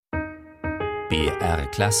BR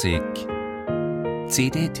Klassik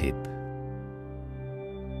CD-Tipp.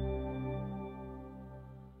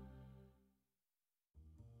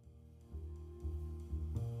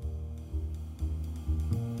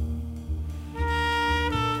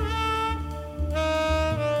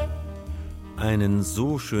 Einen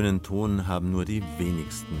so schönen Ton haben nur die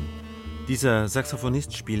wenigsten. Dieser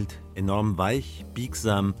Saxophonist spielt enorm weich,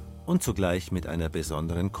 biegsam und zugleich mit einer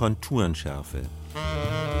besonderen Konturenschärfe.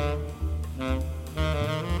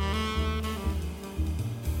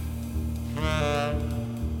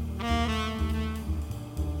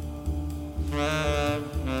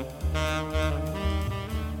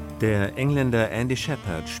 Der Engländer Andy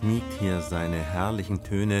Sheppard schmiegt hier seine herrlichen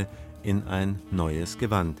Töne in ein neues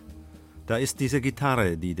Gewand. Da ist diese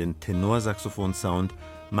Gitarre, die den Tenorsaxophon-Sound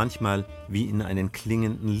manchmal wie in einen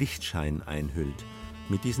klingenden Lichtschein einhüllt,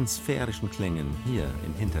 mit diesen sphärischen Klängen hier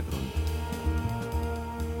im Hintergrund.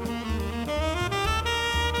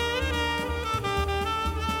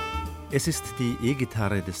 Es ist die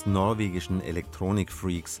E-Gitarre des norwegischen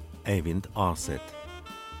Elektronikfreaks Eivind Aarset.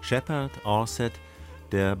 Sheppard, Aarset,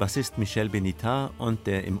 der Bassist Michel Benita und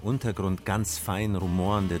der im Untergrund ganz fein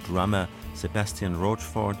rumorende Drummer Sebastian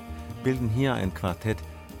Rochford bilden hier ein Quartett,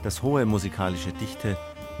 das hohe musikalische Dichte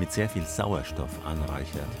mit sehr viel Sauerstoff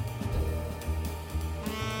anreichert.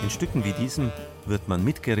 In Stücken wie diesem wird man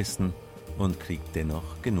mitgerissen und kriegt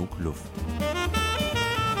dennoch genug Luft.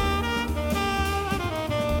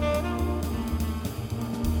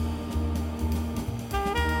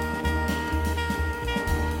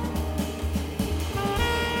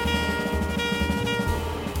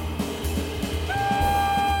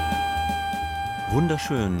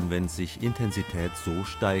 Wunderschön, wenn sich Intensität so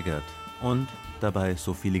steigert und dabei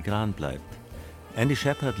so filigran bleibt. Andy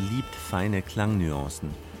Sheppard liebt feine Klangnuancen.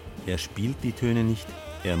 Er spielt die Töne nicht,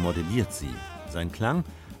 er modelliert sie. Sein Klang,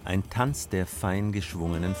 ein Tanz der fein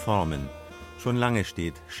geschwungenen Formen. Schon lange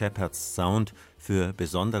steht Sheppards Sound für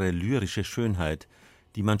besondere lyrische Schönheit,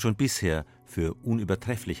 die man schon bisher für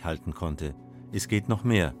unübertrefflich halten konnte. Es geht noch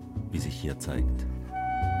mehr, wie sich hier zeigt.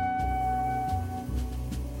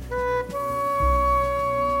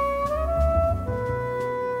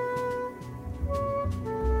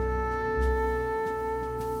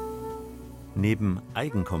 Neben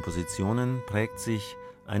Eigenkompositionen prägt sich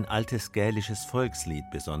ein altes gälisches Volkslied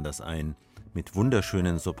besonders ein, mit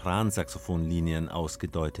wunderschönen Sopransaxophonlinien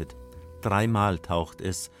ausgedeutet. Dreimal taucht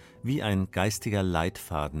es wie ein geistiger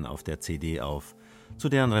Leitfaden auf der CD auf, zu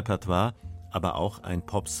deren Repertoire aber auch ein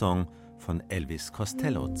Popsong von Elvis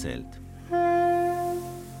Costello zählt.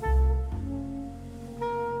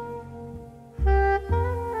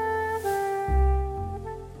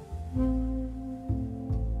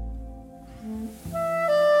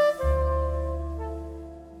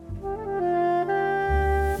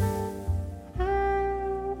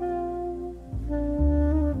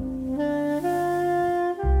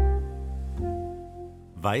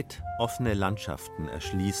 Weit offene Landschaften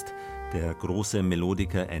erschließt der große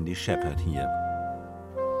Melodiker Andy Sheppard hier.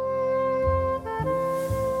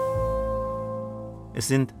 Es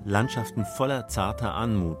sind Landschaften voller zarter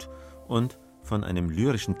Anmut und von einem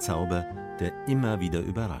lyrischen Zauber, der immer wieder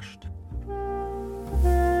überrascht.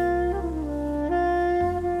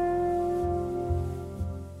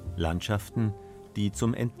 Landschaften, die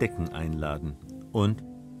zum Entdecken einladen und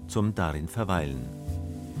zum darin Verweilen.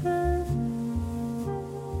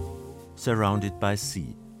 Surrounded by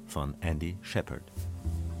Sea von Andy Sheppard.